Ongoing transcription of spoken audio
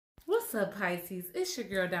What's up, Pisces? It's your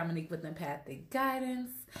girl Dominique with Empathic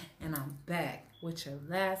Guidance, and I'm back with your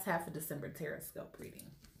last half of December Taroscope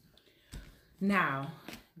reading. Now,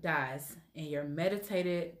 guys, in your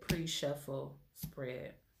meditated pre-shuffle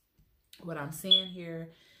spread, what I'm seeing here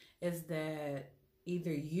is that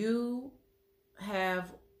either you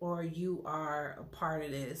have or you are a part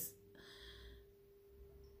of this.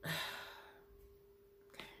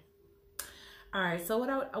 All right, so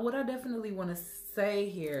what I definitely want to say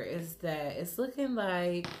here is that it's looking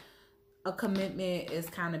like a commitment is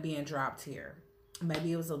kind of being dropped here.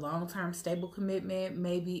 Maybe it was a long-term stable commitment.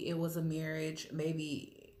 Maybe it was a marriage.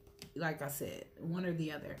 Maybe, like I said, one or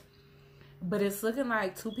the other. But it's looking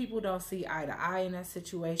like two people don't see eye to eye in that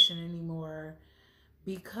situation anymore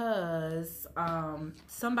because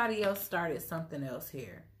somebody else started something else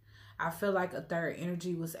here. I feel like a third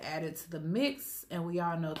energy was added to the mix, and we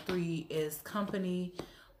all know 3 is company,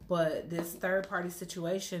 but this third party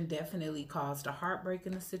situation definitely caused a heartbreak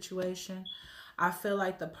in the situation. I feel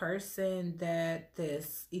like the person that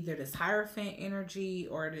either this Hierophant energy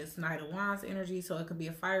or this Knight of Wands energy, so it could be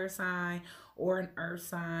a fire sign or an earth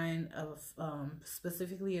sign of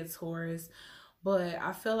specifically a Taurus, but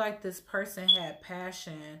I feel like this person had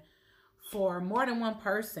passion for more than one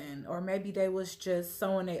person, or maybe they was just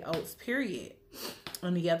sowing their oats, period.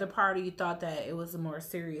 And the other party thought that it was a more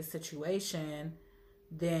serious situation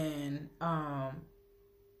than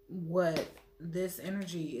what this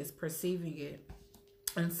energy is perceiving it.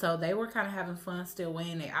 And so they were kind of having fun, still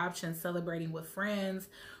weighing their options, celebrating with friends,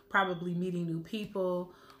 probably meeting new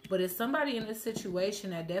people. But it's somebody in this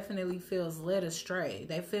situation that definitely feels led astray.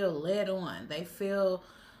 They feel led on. They feel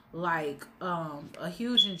like a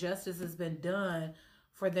huge injustice has been done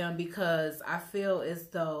for them, because I feel as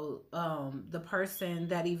though the person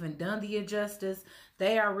that even done the injustice,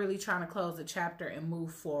 they are really trying to close the chapter and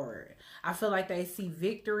move forward. I feel like they see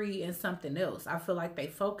victory in something else. I feel like their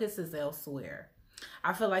focus is elsewhere.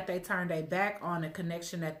 I feel like they turned their back on the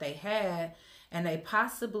connection that they had, and they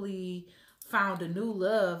possibly found a new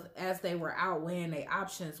love as they were outweighing their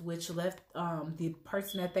options, which left the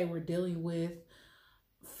person that they were dealing with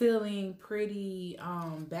feeling pretty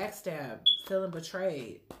backstabbed, feeling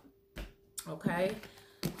betrayed. Okay,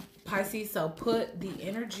 Pisces, so put the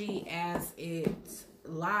energy as it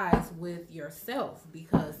lies with yourself,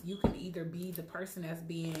 because you can either be the person that's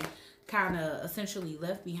being kind of essentially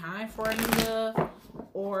left behind for a new love,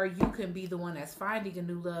 or you can be the one that's finding a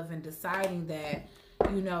new love and deciding that,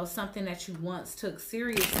 you know, something that you once took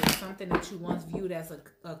seriously, something that you once viewed as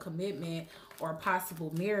a commitment or a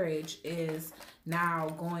possible marriage, is now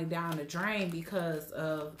going down the drain because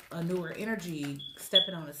of a newer energy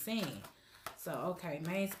stepping on the scene. So, okay,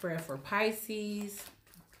 main spread for Pisces,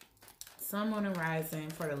 Sun, Moon, and Rising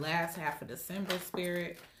for the last half of December,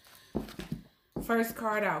 Spirit. First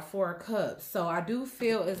card out, 4 of Cups. So I do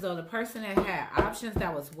feel as though the person that had options,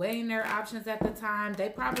 that was weighing their options at the time, they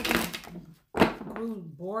probably grew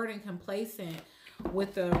bored and complacent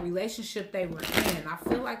with the relationship they were in. I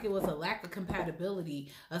feel like it was a lack of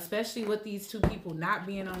compatibility, especially with these two people not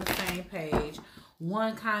being on the same page.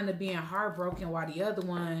 One kind of being heartbroken while the other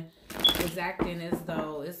one is acting as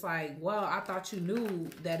though it's like, well, I thought you knew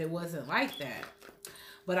that it wasn't like that.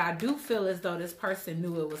 But I do feel as though this person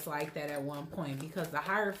knew it was like that at one point, because the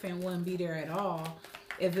Hierophant wouldn't be there at all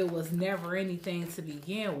if it was never anything to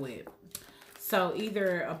begin with. So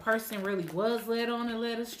either a person really was led on and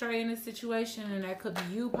led astray in this situation, and that could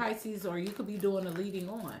be you, Pisces, or you could be doing the leading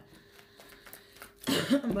on.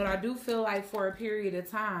 But I do feel like for a period of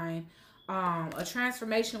time, a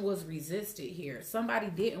transformation was resisted here. Somebody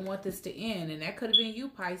didn't want this to end, and that could have been you,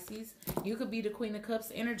 Pisces. You could be the Queen of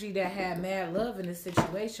Cups energy that had mad love in this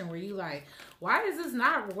situation, where you like, why is this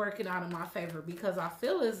not working out in my favor? Because I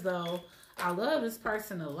feel as though I love this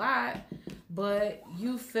person a lot, but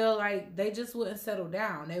you feel like they just wouldn't settle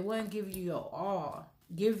down. They wouldn't give you your all,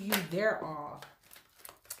 give you their all.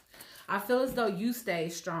 I feel as though you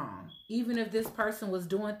stayed strong. Even if this person was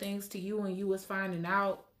doing things to you and you was finding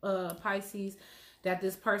out, Pisces, that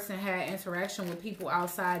this person had interaction with people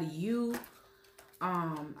outside of you,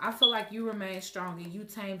 I feel like you remained strong and you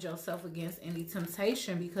tamed yourself against any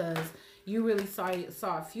temptation, because you really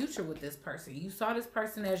saw a future with this person. You saw this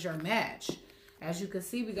person as your match. As you can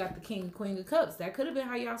see, we got the King and Queen of Cups. That could have been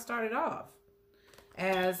how y'all started off,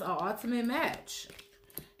 as an ultimate match.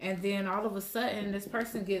 And then all of a sudden, this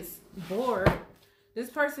person gets bored. This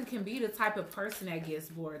person can be the type of person that gets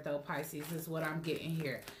bored, though, Pisces, is what I'm getting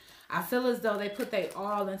here. I feel as though they put their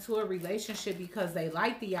all into a relationship because they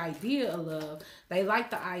like the idea of love. They like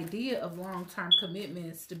the idea of long-term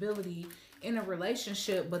commitment, stability in a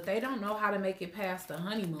relationship, but they don't know how to make it past the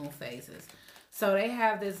honeymoon phases. So they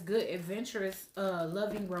have this good, adventurous,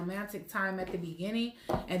 loving, romantic time at the beginning.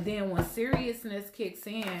 And then when seriousness kicks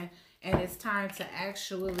in and it's time to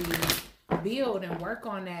actually build and work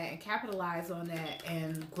on that and capitalize on that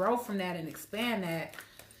and grow from that and expand that,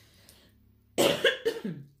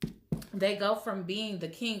 they go from being the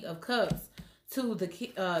King of Cups to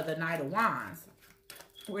the Knight of Wands,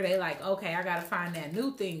 where they like, okay, I gotta find that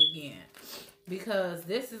new thing again, because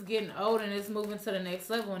this is getting old and it's moving to the next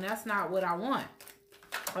level, and that's not what I want.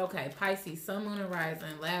 Okay, Pisces, Sun, Moon, and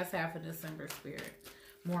Rising, last half of December, Spirit.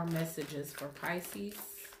 More messages for Pisces,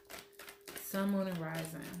 Sun, Moon, and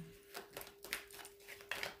Rising.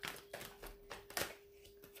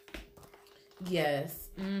 Yes.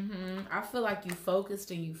 I feel like you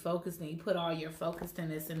focused and you put all your focus in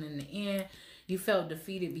this, and in the end you felt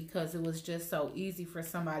defeated because it was just so easy for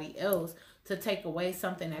somebody else to take away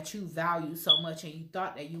something that you value so much, and you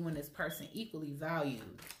thought that you and this person equally valued.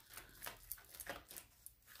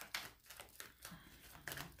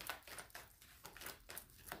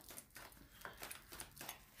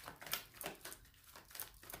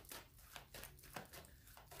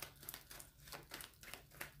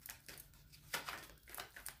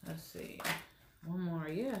 Let's see. One more.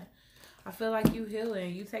 Yeah. I feel like you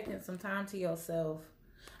healing. You taking some time to yourself.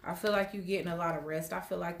 I feel like you getting a lot of rest. I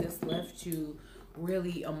feel like this left you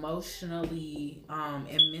really emotionally and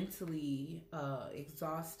mentally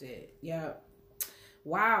exhausted. Yep.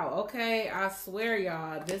 Wow. Okay. I swear,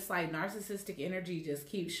 y'all, this like narcissistic energy just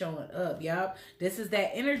keeps showing up. Yep. This is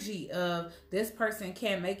that energy of this person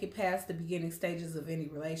can't make it past the beginning stages of any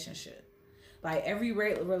relationship. Like every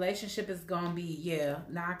relationship is going to be, yeah,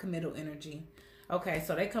 non-committal energy. Okay,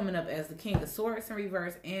 so they coming up as the King of Swords in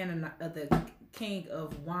reverse and the King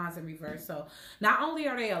of Wands in reverse. So not only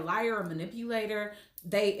are they a liar or manipulator,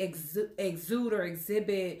 they exude or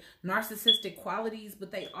exhibit narcissistic qualities,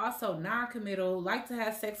 but they also non-committal, like to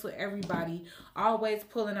have sex with everybody, always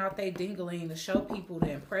pulling out their dingling to show people,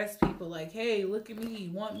 to impress people, like, hey, look at me,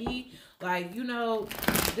 you want me? Like, you know,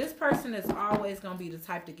 this person is always going to be the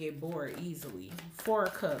type to get bored easily. 4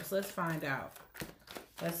 of Cups. Let's find out.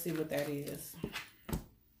 Let's see what that is.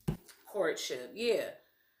 Courtship. Yeah.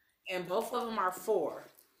 And both of them are 4.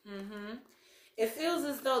 It feels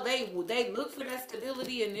as though they look for that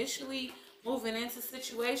stability initially moving into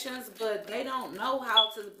situations, but they don't know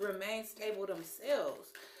how to remain stable themselves.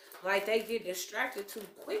 Like they get distracted too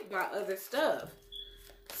quick by other stuff.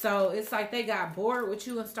 So it's like they got bored with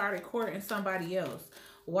you and started courting somebody else.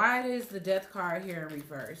 Why is the Death card here in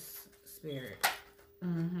reverse, Spirit?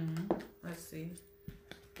 Let's see.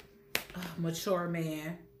 Mature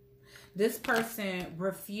man. This person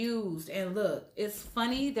refused. And look, it's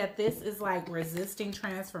funny that this is like resisting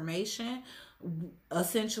transformation,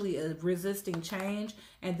 essentially a resisting change.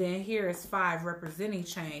 And then here is 5 representing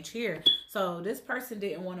change here. So this person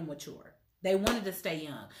didn't want to mature. They wanted to stay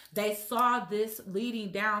young. They saw this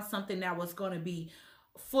leading down something that was going to be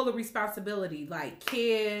full of responsibility, like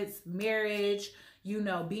kids, marriage, you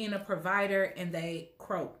know, being a provider, and they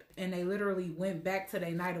croaked. And they literally went back to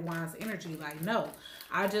their Knight of Wands energy. Like, no,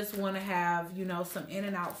 I just want to have, you know, some in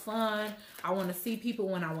and out fun. I want to see people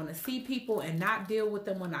when I want to see people and not deal with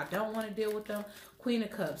them when I don't want to deal with them. Queen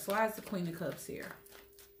of Cups. Why is the Queen of Cups here?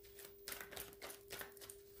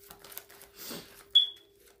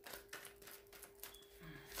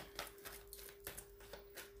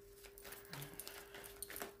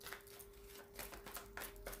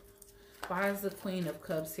 Why is the Queen of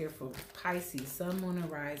Cups here for Pisces, Sun, Moon, and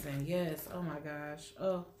Rising? Yes. Oh, my gosh.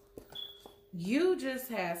 Oh. You just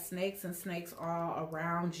had snakes and snakes all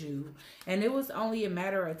around you. And it was only a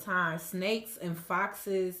matter of time. Snakes and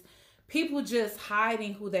foxes. People just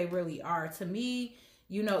hiding who they really are. To me,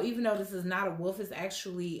 you know, even though this is not a wolf, it's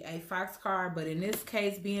actually a fox card. But in this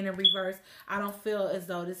case, being in reverse, I don't feel as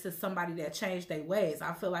though this is somebody that changed their ways.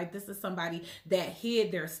 I feel like this is somebody that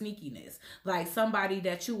hid their sneakiness. Like somebody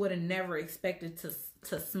that you would have never expected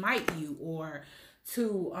to smite you or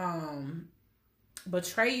to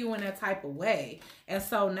betray you in that type of way. And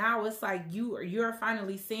so now it's like you're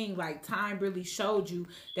finally seeing, like, time really showed you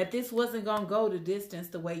that this wasn't gonna go the distance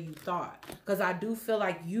the way you thought. Because I do feel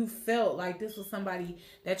like you felt like this was somebody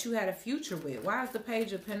that you had a future with. Why is the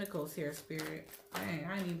Page of Pentacles here, Spirit? Dang,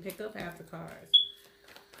 I didn't even pick up half the cards.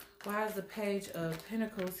 Why is the Page of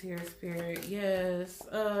Pentacles here, Spirit? Yes,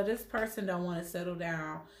 this person don't want to settle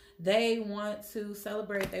down. They want to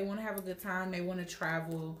celebrate. They want to have a good time. They want to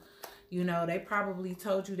travel. You know, they probably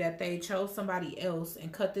told you that they chose somebody else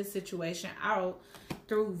and cut this situation out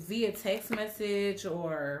through via text message,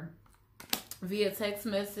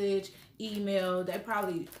 email. They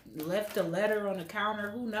probably left a letter on the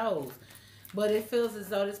counter. Who knows? But it feels as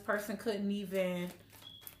though this person couldn't even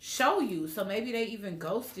show you. So maybe they even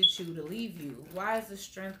ghosted you to leave you. Why is the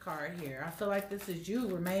Strength card here? I feel like this is you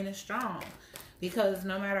remaining strong. Because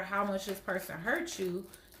no matter how much this person hurt you,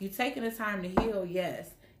 you taking the time to heal, yes.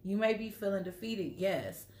 You may be feeling defeated,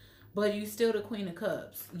 yes. But you still the Queen of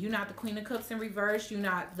Cups. You're not the Queen of Cups in reverse. You're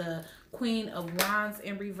not the Queen of Wands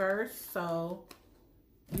in reverse. So,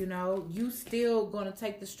 you know, you still going to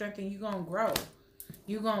take the strength and you're going to grow.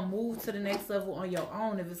 You're going to move to the next level on your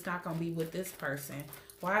own if it's not going to be with this person.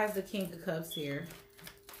 Why is the King of Cups here?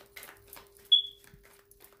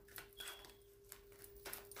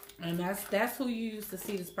 And that's who you used to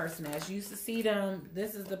see this person as. You used to see them.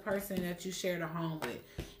 This is the person that you shared a home with.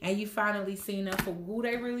 And you finally seen them for who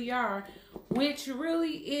they really are. Which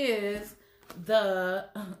really is the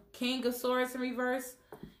King of Swords in reverse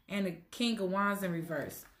and the King of Wands in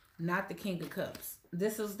reverse. Not the King of Cups.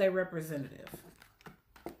 This is their representative.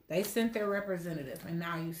 They sent their representative. And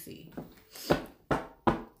now you see.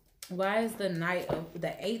 Why is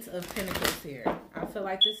the Eight of Pentacles here? I feel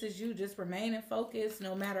like this is you just remaining focused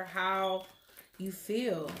no matter how you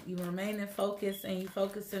feel. You remaining focused and you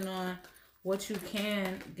focusing on what you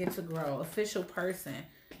can get to grow. Official person.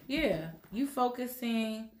 Yeah, you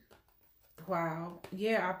focusing. Wow.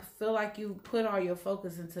 Yeah, I feel like you put all your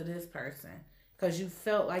focus into this person because you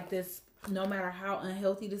felt like this, no matter how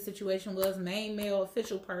unhealthy the situation was, main male,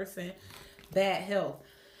 official person, bad health.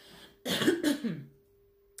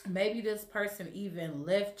 Maybe this person even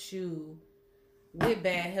left you with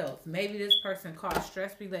bad health. Maybe this person caused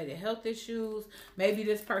stress-related health issues. Maybe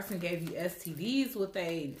this person gave you STDs with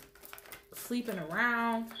they sleeping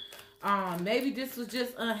around. Maybe this was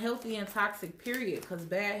just unhealthy and toxic, period. Because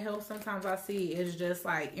bad health, sometimes I see is just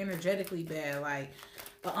like energetically bad, like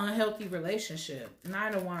an unhealthy relationship.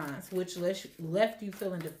 Nine of Wands, which left you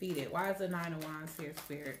feeling defeated. Why is the Nine of Wands here,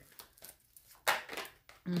 Spirit?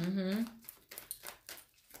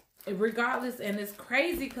 Regardless, and it's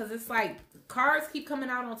crazy because it's like cards keep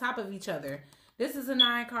coming out on top of each other. This is a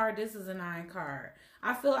 9 card. This is a 9 card.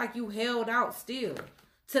 I feel like you held out still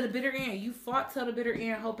to the bitter end. You fought till the bitter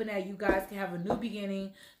end, hoping that you guys can have a new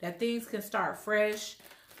beginning, that things can start fresh.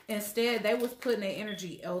 Instead, they was putting their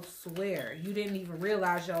energy elsewhere. You didn't even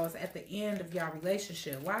realize y'all was at the end of y'all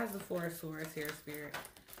relationship. Why is the Four of Swords here, Spirit?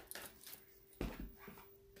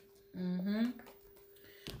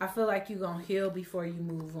 I feel like you're going to heal before you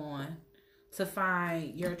move on to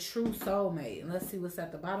find your true soulmate. And let's see what's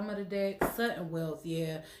at the bottom of the deck. Sudden wealth.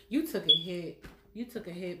 Yeah, you took a hit. You took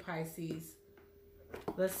a hit, Pisces.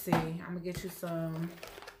 Let's see. I'm going to get you some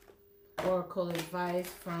oracle advice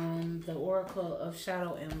from the Oracle of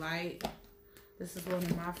Shadow and Light. This is one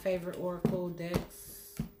of my favorite oracle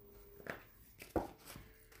decks.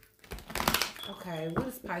 Okay, what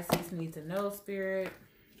does Pisces need to know, Spirit?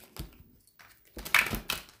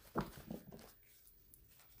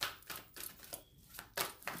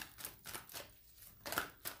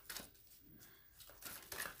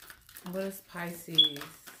 What does Pisces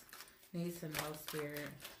need to know, Spirit?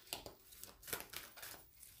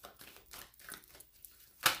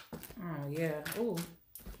 Oh, yeah. Ooh.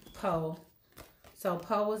 Poe. So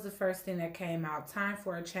Poe was the first thing that came out. Time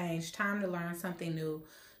for a change. Time to learn something new.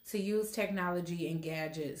 To use technology and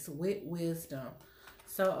gadgets with wisdom.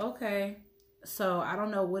 So, okay. So, I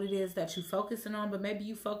don't know what it is that you're focusing on, but maybe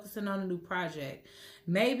you're focusing on a new project.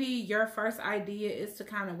 Maybe your first idea is to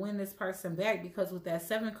kind of win this person back, because with that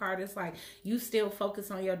 7 card, it's like you still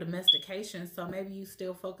focus on your domestication. So maybe you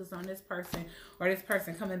still focus on this person or this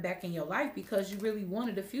person coming back in your life because you really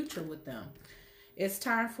wanted a future with them. It's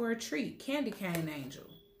time for a treat. Candy cane angel.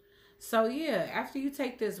 So yeah, after you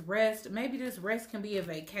take this rest, maybe this rest can be a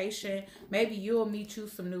vacation. Maybe you'll meet you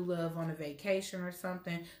some new love on a vacation or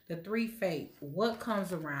something. The 3 fate, what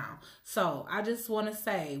comes around? So I just want to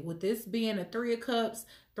say, with this being a 3 of cups,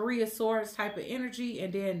 3 of swords type of energy,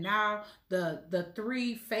 and then now the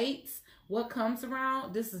 3 fates, what comes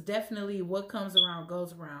around, this is definitely what comes around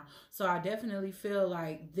goes around. So I definitely feel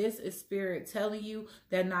like this is spirit telling you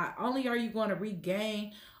that not only are you going to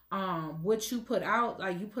regain what you put out,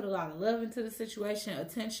 like you put a lot of love into the situation,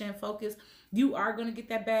 attention, focus, you are going to get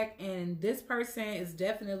that back. And this person is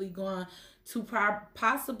definitely going to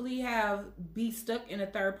possibly be stuck in a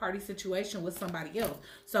third party situation with somebody else.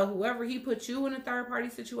 So whoever he put you in a third party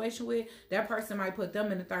situation with, that person might put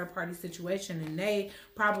them in a third party situation, and they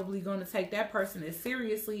probably going to take that person as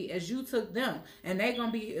seriously as you took them, and they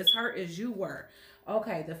going to be as hurt as you were.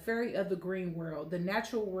 Okay, the fairy of the green world, the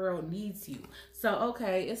natural world needs you. So,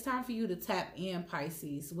 okay, it's time for you to tap in,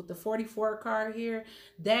 Pisces. With the 44 card here,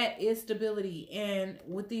 that is stability. And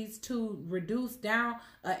with these two reduced down,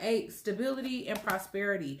 a 8, stability and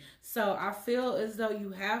prosperity. So, I feel as though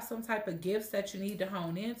you have some type of gifts that you need to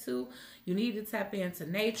hone into. You need to tap into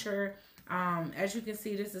nature. As you can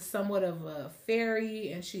see, this is somewhat of a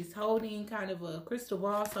fairy, and she's holding kind of a crystal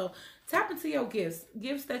ball. So tap into your gifts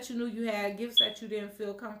that you knew you had, gifts that you didn't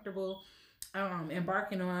feel comfortable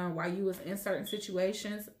embarking on while you was in certain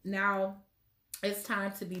situations. Now it's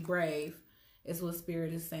time to be brave, is what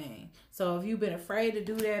Spirit is saying. So if you've been afraid to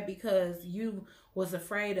do that because you was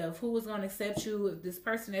afraid of who was going to accept you, if this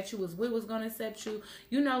person that you was with was going to accept you,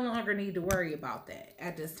 you no longer need to worry about that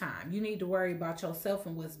at this time. You need to worry about yourself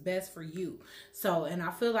and what's best for you. So, and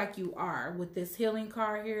I feel like you are with this healing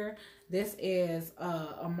card here. This is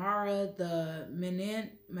Amara the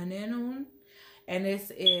Menenun, and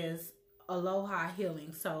this is Aloha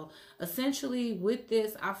Healing. So essentially with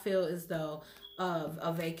this, I feel as though of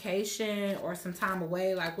a vacation or some time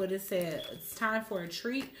away, like what it said, it's time for a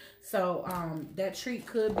treat. So that treat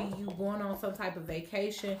could be you going on some type of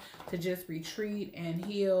vacation to just retreat and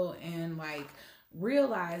heal and like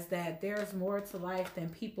realize that there's more to life than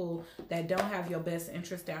people that don't have your best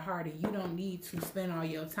interest at heart, and you don't need to spend all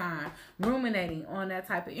your time ruminating on that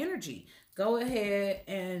type of energy. Go ahead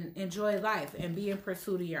and enjoy life and be in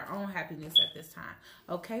pursuit of your own happiness at this time.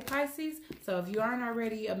 Okay, Pisces? So if you aren't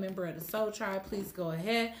already a member of the Soul Tribe, please go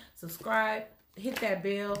ahead, subscribe, hit that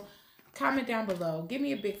bell, comment down below, give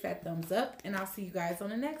me a big fat thumbs up, and I'll see you guys on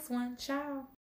the next one. Ciao.